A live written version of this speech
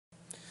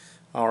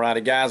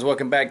Alrighty guys,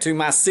 welcome back to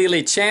my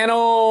silly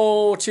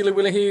channel. Chili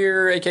Willy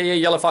here, aka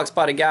Yellow Fox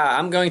Body Guy.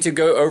 I'm going to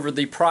go over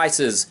the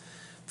prices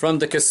from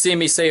the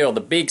Kissimmee sale, the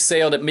big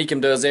sale that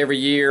Mecum does every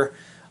year.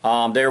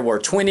 There were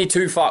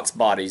 22 Fox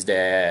bodies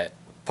that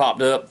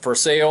popped up for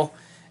sale,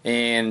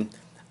 and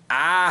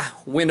I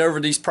went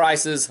over these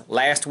prices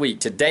last week.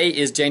 Today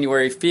is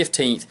January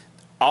 15th.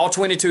 All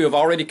 22 have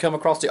already come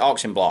across the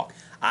auction block.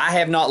 I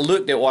have not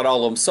looked at what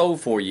all of them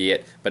sold for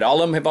yet, but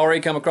all of them have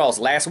already come across.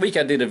 Last week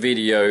I did a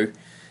video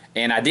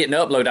and I didn't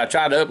upload it. I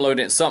tried to upload it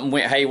and something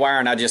went haywire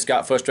and I just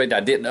got frustrated. I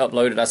didn't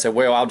upload it. I said,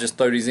 well, I'll just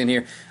throw these in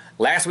here.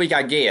 Last week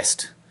I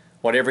guessed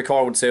what every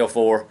car would sell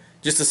for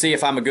just to see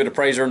if I'm a good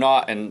appraiser or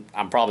not, and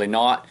I'm probably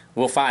not.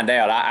 We'll find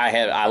out.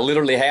 I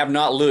literally have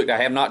not looked. I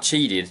have not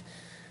cheated.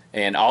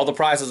 And all the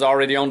prices are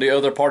already on the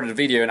other part of the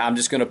video, and I'm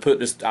just going to put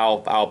this,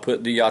 I'll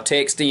put the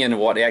text in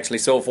what they actually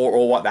sold for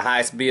or what the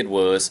highest bid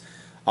was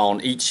on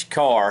each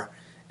car,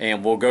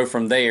 and we'll go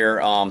from there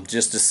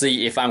just to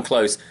see if I'm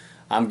close.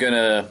 I'm going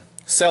to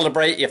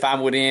celebrate if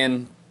I'm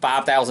within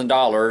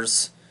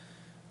 $5,000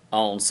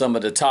 on some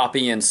of the top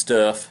end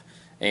stuff,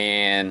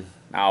 and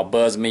I'll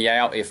buzz me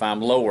out if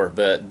I'm lower.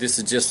 But this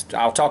is just,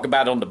 I'll talk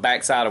about it on the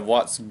backside of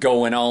what's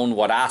going on,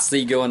 what I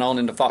see going on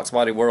in the Fox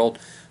body world.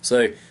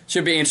 So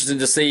should be interesting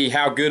to see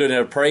how good an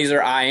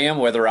appraiser I am,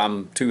 whether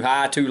I'm too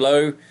high, too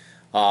low.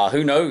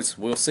 Who knows?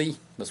 We'll see.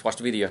 Let's watch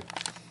the video.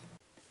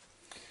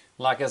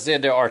 Like I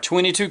said, there are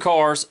 22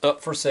 cars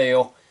up for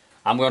sale.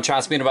 I'm going to try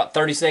to spend about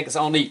 30 seconds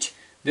on each.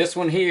 This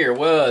one here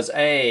was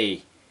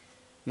a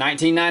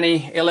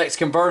 1990 LX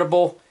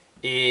convertible.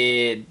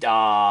 It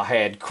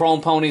had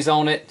chrome ponies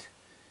on it,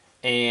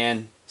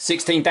 and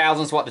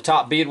 16,000 is what the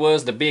top bid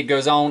was. The bid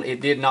goes on.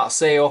 It did not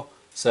sell,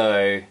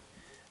 so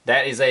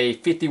that is a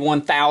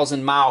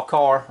 51,000 mile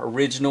car,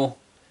 original.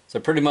 So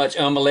pretty much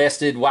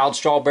unmolested, wild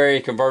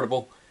strawberry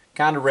convertible.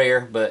 Kind of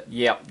rare, but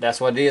yep,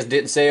 that's what it is.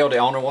 Didn't sell. The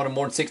owner wanted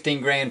more than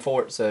 16 grand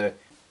for it. So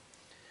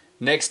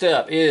next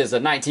up is a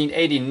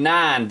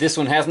 1989. This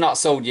one has not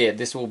sold yet.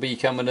 This will be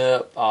coming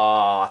up,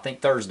 I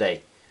think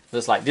Thursday.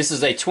 Looks like this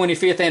is a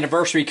 25th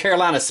anniversary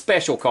Carolina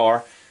special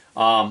car.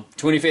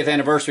 25th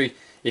anniversary.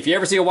 If you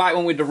ever see a white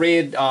one with the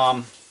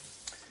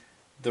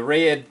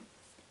red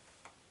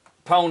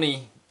pony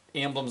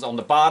emblems on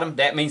the bottom,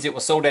 that means it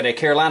was sold at a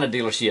Carolina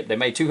dealership. They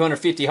made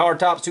 250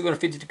 hardtops,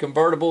 250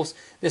 convertibles.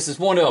 This is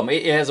one of them.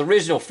 It has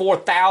original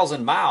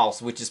 4,000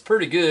 miles, which is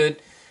pretty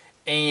good.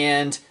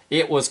 And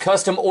it was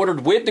custom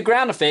ordered with the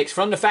ground effects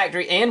from the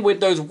factory and with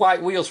those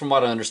white wheels, from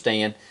what I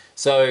understand.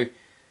 So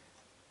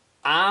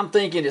I'm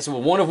thinking it's a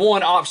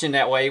one-of-one option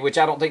that way, which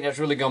I don't think that's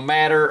really going to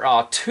matter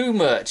too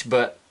much.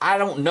 But I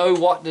don't know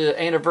what these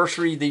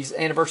anniversary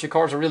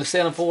cars are really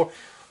selling for.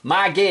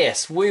 My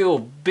guess will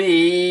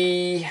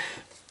be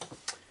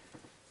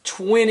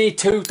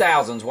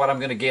 22,000 is what I'm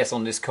going to guess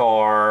on this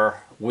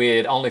car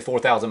with only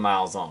 4,000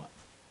 miles on it.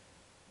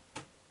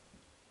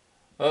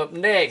 Up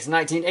next,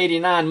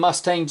 1989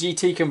 Mustang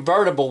GT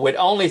convertible with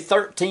only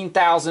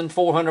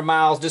 13,400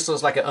 miles. This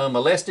looks like an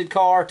unmolested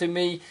car to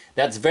me.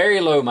 That's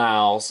very low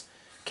miles.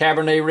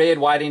 Cabernet red,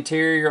 white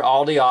interior,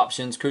 all the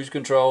options, cruise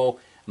control,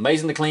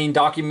 amazingly clean,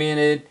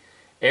 documented,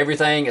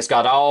 everything. It's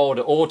got all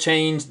the oil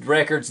change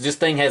records. This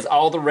thing has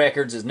all the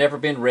records. It's never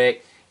been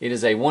wrecked. It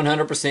is a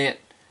 100%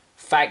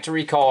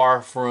 factory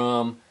car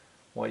from,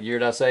 what year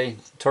did I say?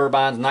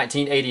 Turbines,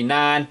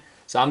 1989.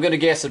 So I'm going to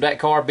guess of that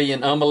car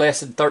being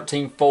unmolested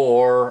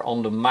 13.4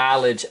 on the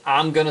mileage,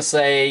 I'm going to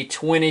say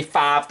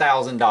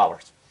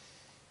 $25,000.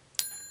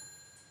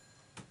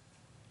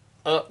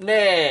 Up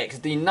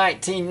next, the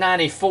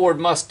 1990 Ford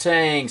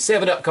Mustang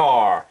 7-Up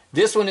car.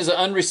 This one is an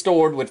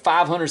unrestored with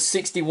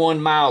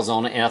 561 miles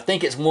on it, and I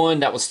think it's one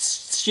that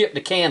was shipped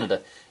to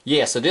Canada.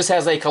 Yeah, so this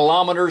has a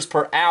kilometers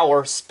per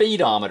hour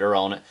speedometer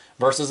on it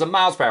versus a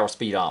miles per hour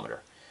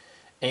speedometer.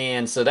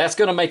 And so that's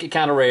going to make it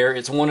kind of rare.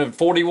 It's one of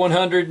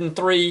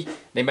 4,103.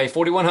 They made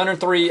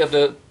 4,103 of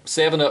the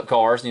 7-Up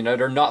cars. You know,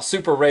 they're not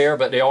super rare,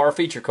 but they are a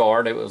feature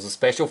car. It was a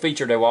special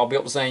feature. They were all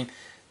built the same.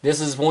 This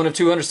is one of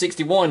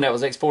 261 that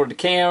was exported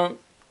to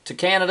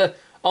Canada.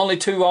 Only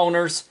 2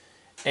 owners.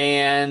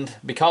 And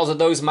because of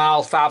those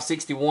miles,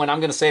 561, I'm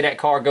going to say that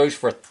car goes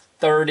for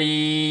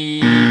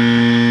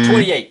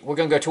 28. We're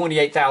going to go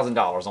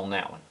 $28,000 on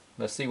that one.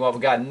 Let's see what we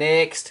got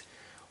next.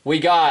 We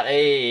got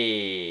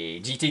a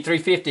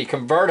GT350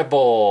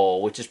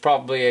 convertible, which is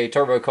probably a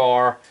turbo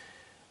car.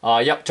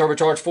 Yep,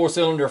 turbocharged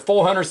 4-cylinder,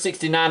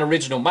 469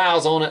 original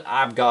miles on it.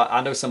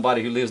 I know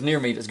somebody who lives near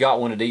me that's got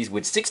one of these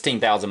with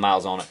 16,000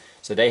 miles on it.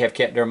 So they have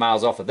kept their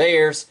miles off of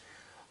theirs.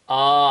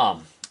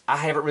 I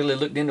haven't really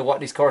looked into what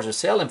these cars are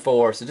selling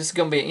for, so this is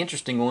going to be an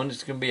interesting one.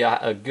 It's going to be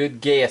a good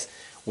guess.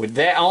 With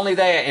that, only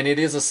that, and it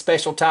is a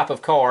special type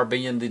of car,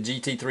 being the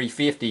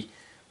GT350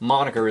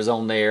 moniker is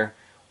on there.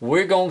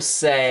 We're going to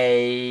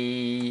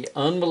say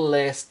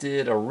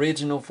unmolested,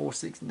 original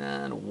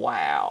 469.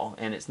 Wow.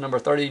 And it's number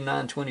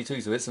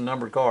 3922, so it's a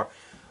numbered car.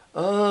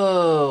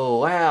 Oh,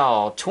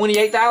 wow.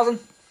 28,000?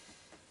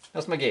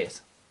 That's my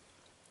guess.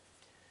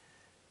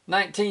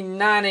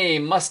 1990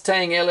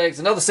 Mustang LX,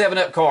 another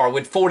 7-up car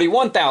with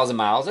 41,000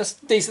 miles. That's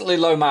decently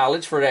low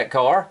mileage for that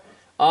car.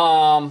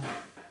 One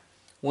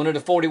of the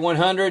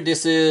 4100.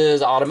 This is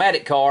an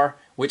automatic car,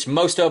 which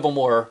most of them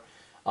were.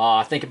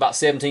 I think about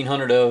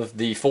 1,700 of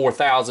the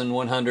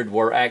 4,100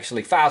 were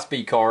actually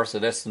 5-speed cars, so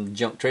that's some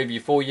junk trivia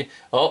for you.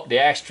 Oh, the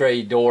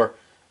ashtray door.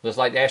 Looks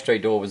like the ashtray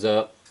door was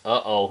up.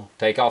 Uh-oh.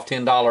 Take off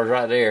 $10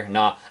 right there.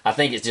 Nah, I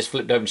think it's just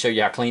flipped over and show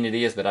you how clean it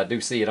is, but I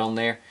do see it on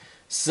there.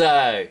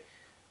 So,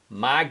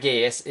 my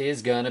guess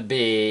is going to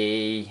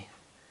be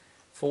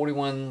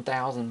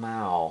 41,000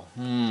 mile.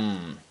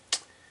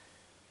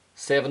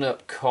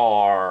 7-up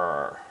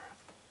car.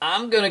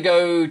 I'm going to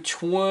go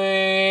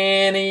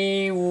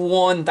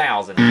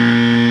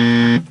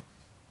 21,000.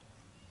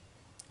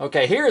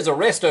 Okay, here's a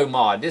resto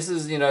mod. This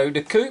is, you know,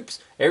 the coupes.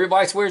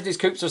 Everybody swears these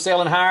coupes are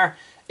selling higher.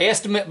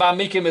 Estimate by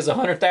Mecum is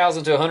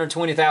 $100,000 to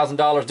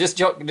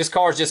 $120,000. This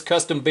car is just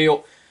custom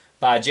built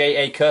by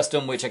J.A.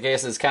 Custom, which I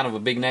guess is kind of a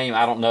big name.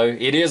 I don't know.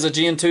 It is a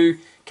Gen 2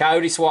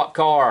 Coyote swap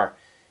car.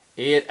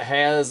 It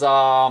has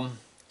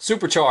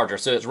supercharger,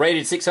 so it's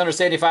rated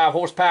 675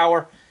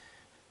 horsepower.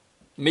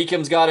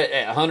 Mecum's got it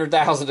at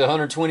 100,000 to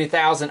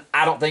 120,000.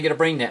 I don't think it'll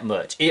bring that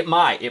much. It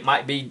might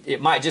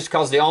just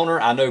because the owner,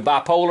 I know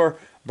Bipolar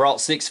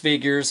brought 6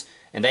 figures,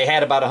 and they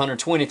had about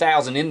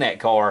 120,000 in that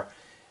car,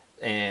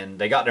 and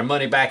they got their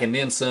money back and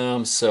then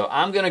some. So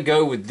I'm gonna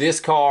go with this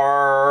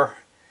car.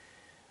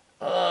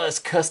 It's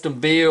custom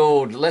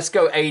build. Let's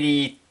go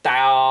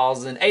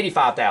 80,000,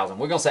 85,000.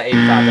 We're gonna say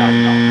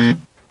 $85,000.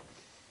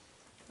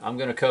 I'm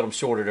gonna cut them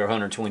short of their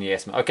 120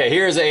 estimate. Okay,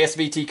 here's a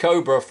SVT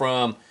Cobra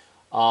from.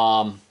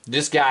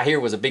 This guy here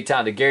was a big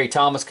time, the Gary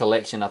Thomas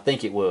collection, I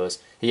think it was.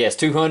 He has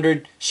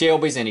 200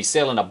 Shelbys and he's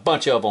selling a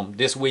bunch of them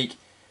this week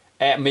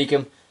at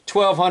Mecum.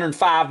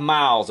 1,205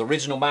 miles,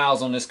 original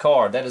miles on this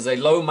car. That is a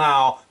low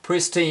mile,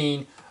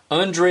 pristine,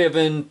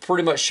 undriven,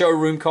 pretty much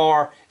showroom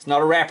car. It's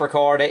not a wrapper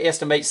car. They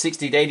estimate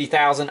 60 to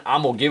 80,000.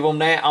 I'm gonna give them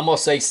that. I'm gonna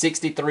say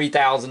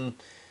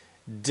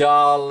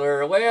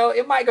 $63,000. Well,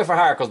 it might go for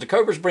higher because the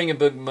Cobra's bringing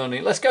big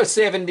money. Let's go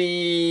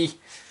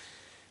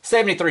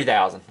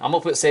 73,000. I'm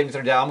gonna put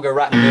 73,000. I'm gonna go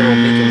right in the middle of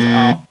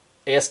Mecum's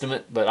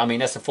estimate, but I mean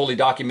that's a fully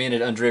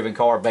documented, undriven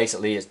car.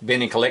 Basically, it's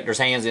been in collectors'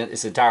 hands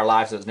its entire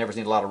life, so it's never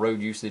seen a lot of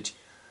road usage.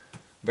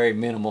 Very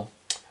minimal.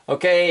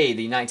 Okay,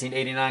 the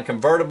 1989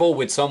 convertible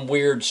with some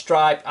weird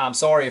stripe. I'm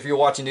sorry if you're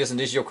watching this and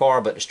this is your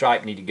car, but the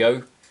stripe need to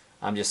go.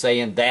 I'm just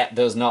saying that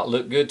does not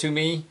look good to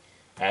me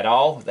at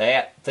all.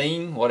 That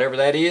thing, whatever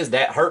that is,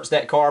 that hurts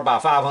that car by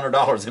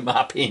 $500 in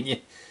my opinion.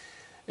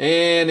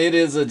 And it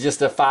is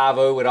just a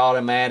 5.0 with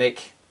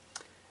automatic.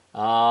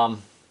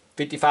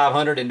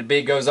 5,500 and the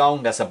bid goes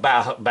on. That's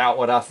about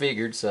what I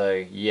figured.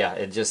 So yeah,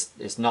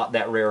 it's not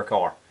that rare a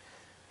car.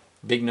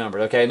 Big number.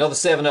 Okay, another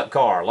 7-up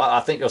car. I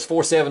think there's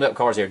 4 7-up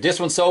cars here.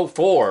 This one sold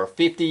for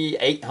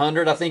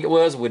 $5,800, I think it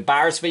was, with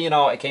buyer's fee and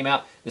all. It came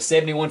out. The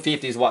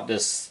 $7,150 is what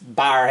this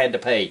buyer had to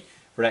pay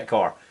for that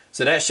car.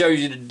 So that shows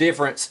you the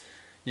difference.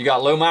 You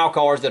got low mile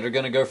cars that are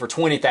going to go for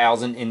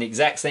 $20,000 in the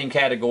exact same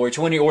category,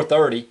 20 or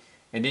 30,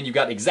 and then you've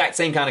got the exact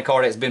same kind of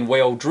car that's been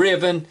well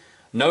driven.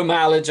 No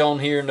mileage on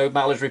here, no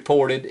mileage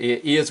reported.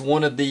 It is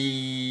one of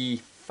the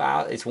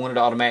it's one of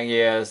the automatic,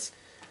 yes.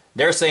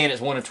 They're saying it's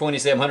one of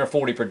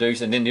 2,740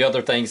 produced, and then the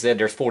other thing said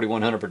there's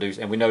 4,100 produced,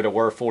 and we know there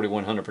were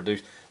 4,100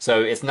 produced.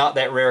 So it's not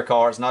that rare a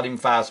car. It's not even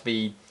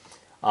 5-speed.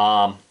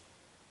 So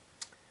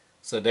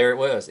there it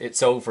was. It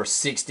sold for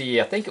 60.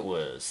 I think it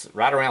was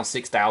right around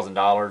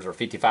 $6,000 or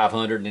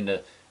 $5,500, and then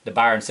the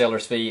buyer and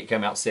seller's fee it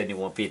came out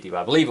 $7,150.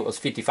 But I believe it was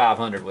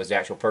 $5,500 was the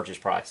actual purchase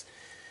price.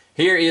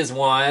 Here is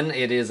one.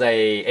 It is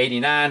a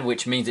 89,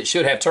 which means it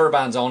should have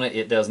turbines on it.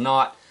 It does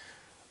not.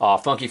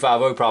 Funky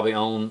 5.0 probably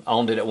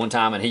owned it at one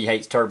time, and he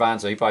hates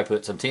turbines, so he probably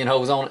put some 10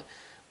 holes on it.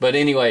 But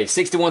anyway,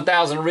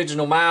 61,000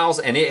 original miles,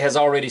 and it has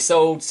already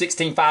sold.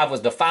 16.5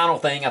 was the final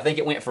thing. I think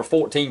it went for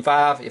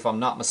 14.5, if I'm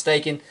not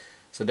mistaken.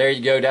 So there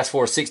you go. That's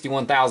for a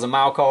 61,000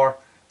 mile car.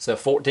 So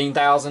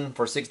 14,000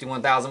 for a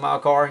 61,000 mile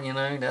car. You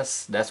know,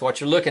 that's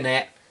what you're looking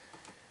at.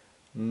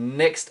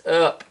 Next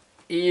up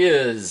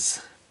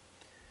is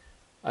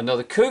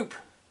another coupe.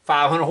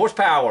 500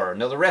 horsepower,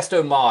 another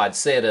resto mod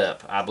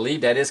setup. I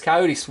believe that is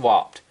Coyote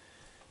swapped.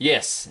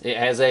 Yes, it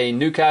has a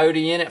new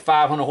Coyote in it,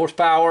 500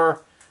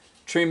 horsepower,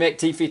 Tremec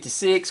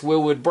T56,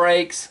 Willwood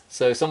brakes.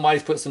 So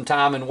somebody's put some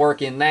time and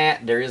work in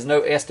that. There is no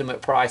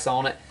estimate price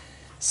on it.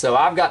 So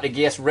I've got to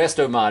guess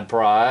resto mod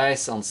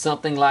price on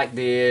something like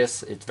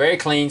this. It's very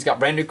clean. It's got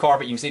brand new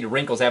carpet. You can see the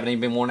wrinkles haven't even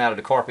been worn out of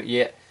the carpet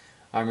yet.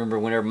 I remember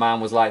whenever mine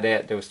was like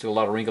that, there was still a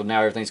lot of wrinkles. Now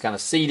everything's kind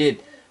of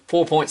seated.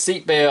 4-point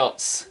seat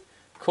belts.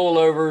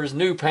 Coilovers,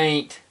 new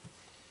paint.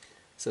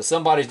 So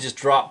somebody's just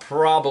dropped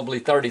probably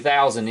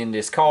 30,000 in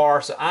this car.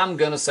 So I'm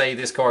gonna say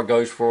this car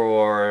goes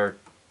for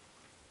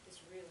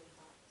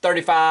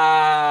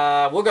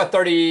 35. We'll go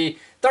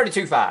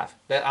 32.5.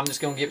 I'm just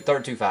gonna give it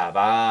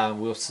 32.5.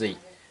 We'll see.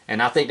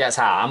 And I think that's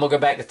high. I'm gonna go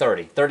back to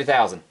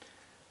 30,000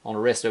 on a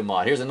resto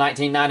mod. Here's a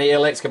 1990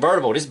 LX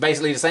convertible. This is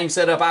basically the same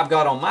setup I've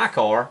got on my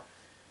car,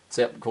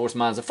 except of course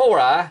mine's a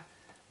 4i.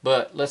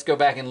 But let's go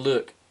back and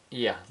look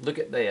Yeah, look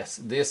at this.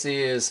 This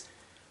is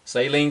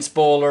saline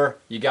spoiler.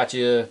 You got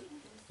your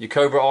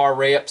Cobra R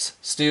reps,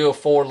 still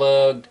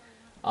 4-lugged.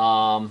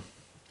 Got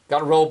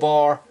a roll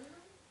bar,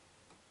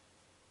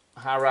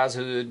 high-rise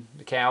hood,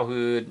 the cow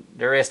hood.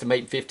 They're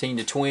estimating 15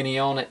 to 20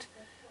 on it.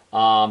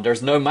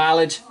 There's no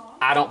mileage.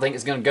 I don't think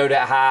it's going to go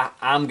that high.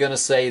 I'm going to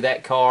say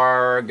that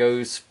car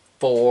goes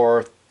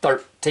for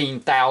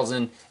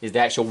 $13,000 is the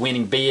actual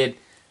winning bid.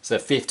 So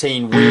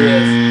 15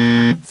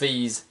 with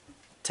fees,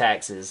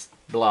 taxes,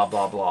 blah,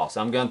 blah, blah.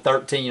 So I'm going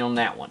 13 on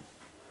that one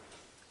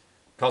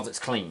because it's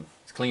clean.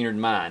 It's cleaner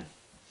than mine.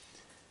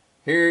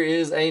 Here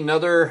is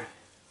another,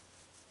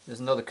 this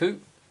is another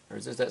coupe. Or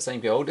is this that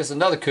same coupe? Oh, this is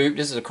another coupe.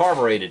 This is a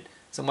carbureted.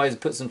 Somebody's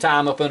put some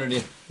time up under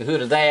the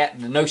hood of that.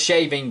 No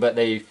shaving, but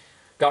they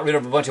got rid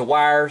of a bunch of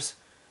wires.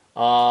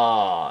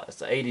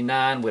 It's an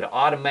 89 with an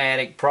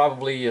automatic,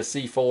 probably a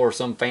C4 or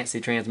some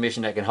fancy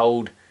transmission that can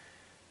hold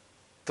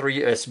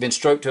three. It's been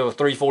stroked to a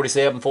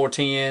 347,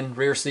 410,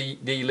 rear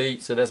seat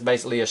delete. So that's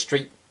basically a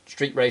street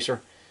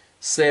racer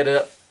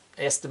setup.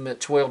 Estimate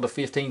 12 to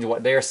 15 is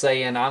what they're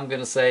saying. I'm going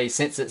to say,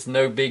 since it's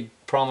no big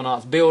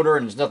provenance builder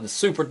and there's nothing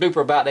super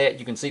duper about that,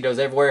 you can see those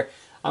everywhere.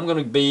 I'm going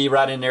to be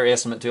right in their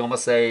estimate too. I'm going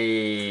to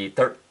say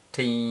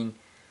 13.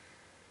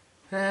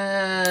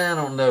 I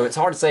don't know. It's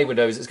hard to say with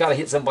those. It's got to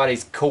hit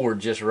somebody's cord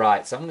just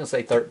right. So I'm going to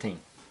say 13.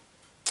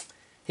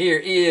 Here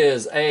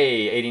is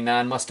a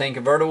 89 Mustang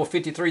convertible,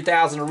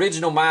 53,000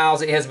 original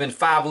miles. It has been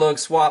 5-lug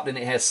swapped and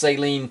it has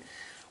saline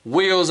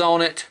wheels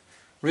on it.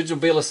 Original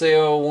bill of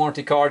sale,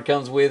 warranty card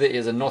comes with it.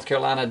 Is a North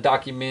Carolina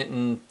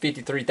documenting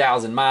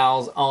 53,000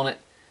 miles on it.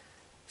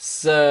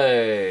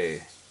 So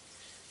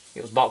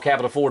it was bought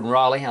Capital Ford in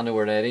Raleigh. I know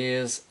where that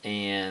is.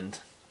 And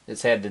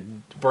it's had the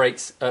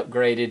brakes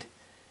upgraded.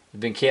 It's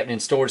been kept in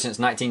storage since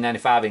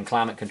 1995 in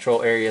climate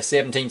control area.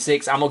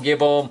 17.6. I'm going to give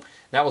them,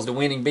 that was the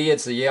winning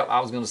bid. So, yep, I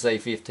was going to say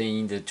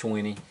 15 to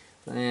 20.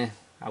 I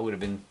would have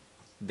been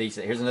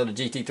decent. Here's another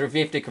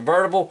GT350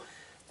 convertible.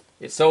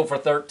 It sold for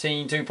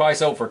 13.2. Probably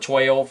sold for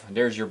 12.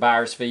 There's your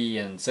buyer's fee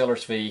and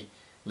seller's fee.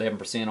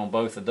 11% on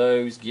both of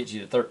those. Gets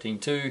you to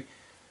 13.2.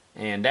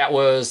 And that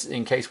was,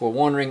 in case we're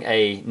wondering,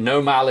 a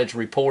no mileage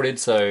reported.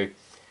 So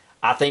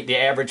I think the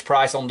average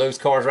price on those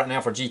cars right now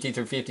for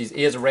GT350s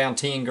is around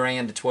 10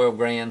 grand to 12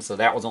 grand. So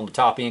that was on the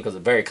top end because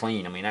it's very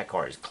clean. I mean, that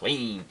car is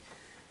clean.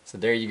 So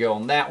there you go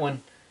on that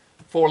one.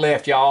 4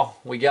 left, y'all.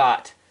 We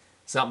got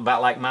something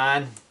about like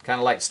mine. Kind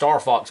of like Star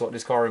Fox, what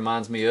this car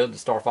reminds me of. The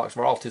Star Fox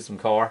for Autism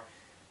car.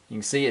 You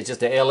can see it's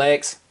just a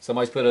LX.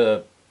 Somebody's put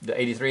the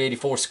 83,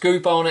 84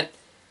 scoop on it.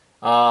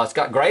 It's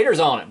got graders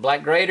on it.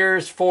 Black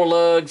graders, 4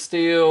 lugs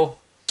still.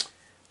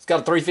 It's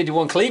got a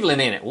 351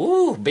 Cleveland in it.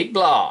 Woo, big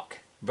block.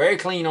 Very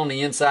clean on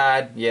the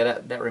inside. Yeah,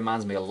 that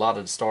reminds me a lot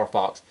of the Star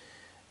Fox.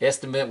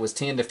 Estimate was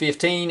 10 to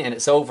 15, and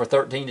it sold for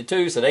 13 to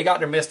 2. So they got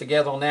their mess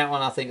together on that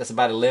one. I think that's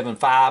about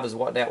 11.5 is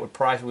what that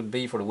price would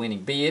be for the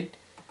winning bid.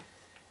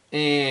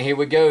 And here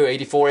we go,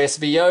 84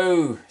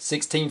 SVO,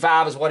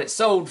 16.5 is what it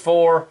sold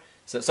for.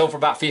 So it sold for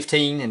about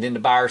 15, and then the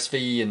buyer's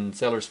fee and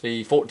seller's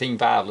fee,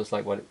 14.5 looks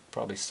like what it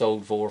probably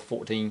sold for,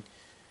 14.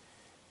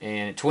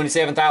 And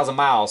 27,000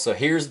 miles. So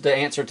here's the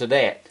answer to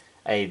that.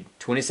 A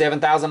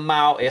 27,000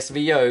 mile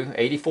SVO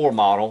 84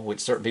 model,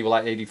 which certain people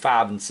like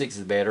 85 and 6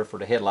 is better for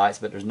the headlights,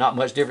 but there's not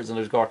much difference in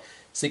those cars.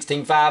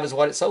 16.5 is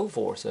what it sold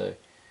for, so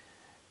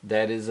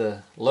that is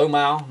a low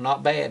mile,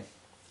 not bad.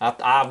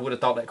 I would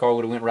have thought that car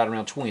would have went right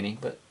around 20,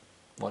 but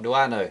what do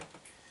I know?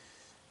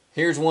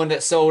 Here's one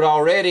that sold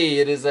already.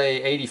 It is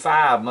a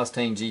 85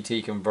 Mustang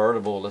GT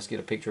convertible. Let's get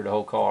a picture of the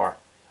whole car.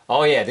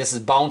 Oh yeah, this is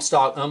bone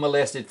stock,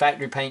 unmolested,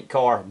 factory paint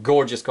car,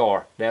 gorgeous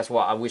car. That's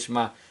why I wish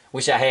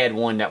I had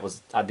one that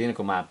was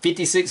identical to mine.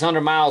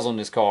 5,600 miles on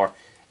this car.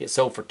 It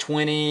sold for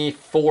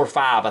 24.5,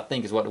 I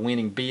think is what the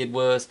winning bid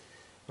was,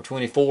 or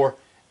 24,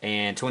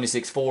 and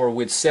 26.4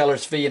 with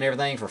seller's fee and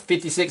everything for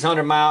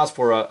 5,600 miles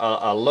for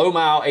a low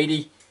mile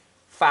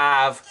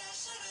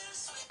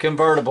 85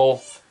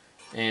 convertible.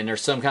 And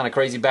there's some kind of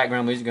crazy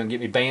background music going to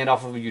get me banned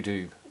off of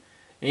YouTube.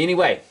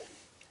 Anyway,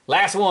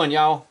 last one,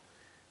 y'all.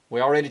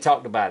 We already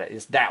talked about it.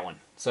 It's that one.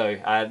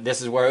 So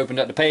this is where I opened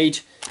up the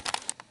page.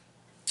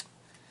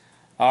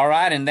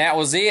 Alright, and that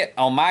was it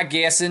on my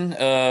guessing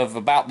of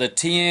about the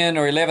 10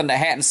 or 11 that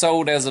hadn't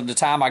sold as of the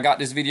time I got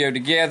this video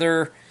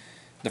together.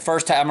 The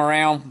first time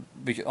around,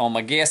 on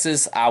my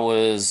guesses, I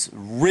was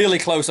really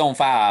close on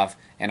 5,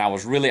 and I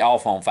was really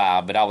off on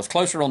 5. But I was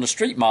closer on the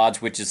street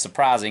mods, which is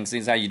surprising,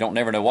 since how you don't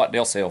never know what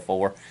they'll sell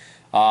for.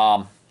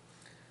 I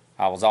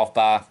was off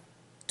by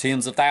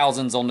tens of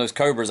thousands on those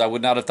Cobras. I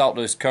would not have thought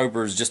those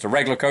Cobras, just the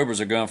regular Cobras,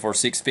 are going for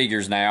 6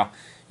 figures now.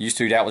 Used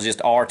to, that was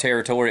just our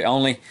territory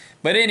only.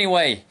 But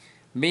anyway,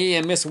 me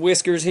and Miss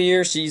Whiskers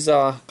here, she's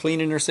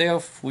cleaning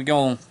herself. We're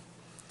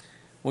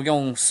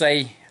gonna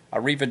say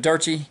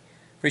arrivederci.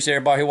 Appreciate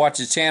everybody who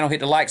watches the channel. Hit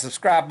the like,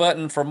 subscribe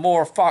button for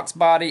more Fox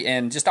Body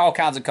and just all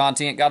kinds of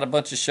content. Got a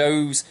bunch of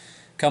shows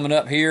coming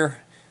up here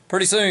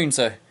pretty soon,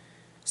 so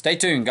stay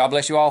tuned. God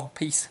bless you all.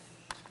 Peace.